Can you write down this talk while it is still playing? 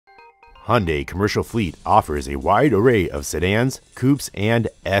Hyundai Commercial Fleet offers a wide array of sedans, coupes, and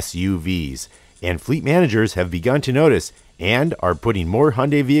SUVs, and fleet managers have begun to notice and are putting more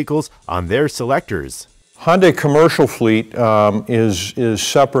Hyundai vehicles on their selectors. Hyundai Commercial Fleet is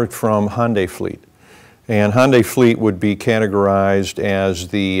separate from Hyundai Fleet, and Hyundai Fleet would be categorized as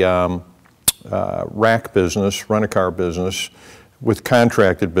the rack business, rent-a-car business, with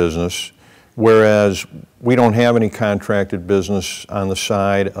contracted business, whereas we don't have any contracted business on the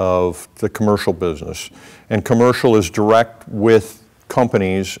side of the commercial business. And commercial is direct with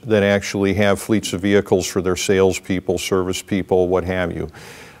companies that actually have fleets of vehicles for their salespeople, service people, what have you.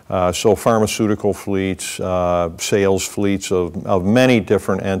 So pharmaceutical fleets, sales fleets of many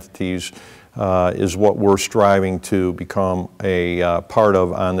different entities is what we're striving to become a part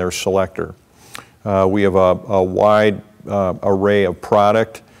of on their selector. We have a wide array of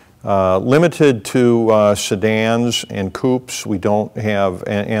product, limited to sedans and coupes. We don't have,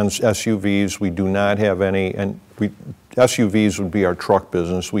 and SUVs. We do not have any, and SUVs would be our truck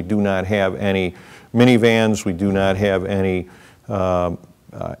business. We do not have any minivans. We do not have any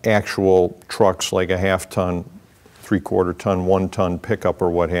actual trucks like a half-ton, three-quarter-ton, one-ton pickup or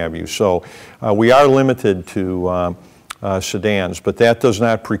what have you. So we are limited to sedans, but that does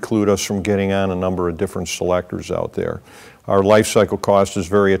not preclude us from getting on a number of different selectors out there. Our life cycle cost is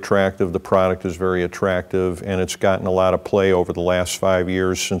very attractive, the product is very attractive, and it's gotten a lot of play over the last 5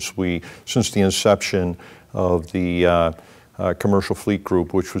 years since the inception of the Commercial Fleet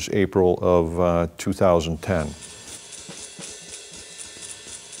Group, which was April of 2010.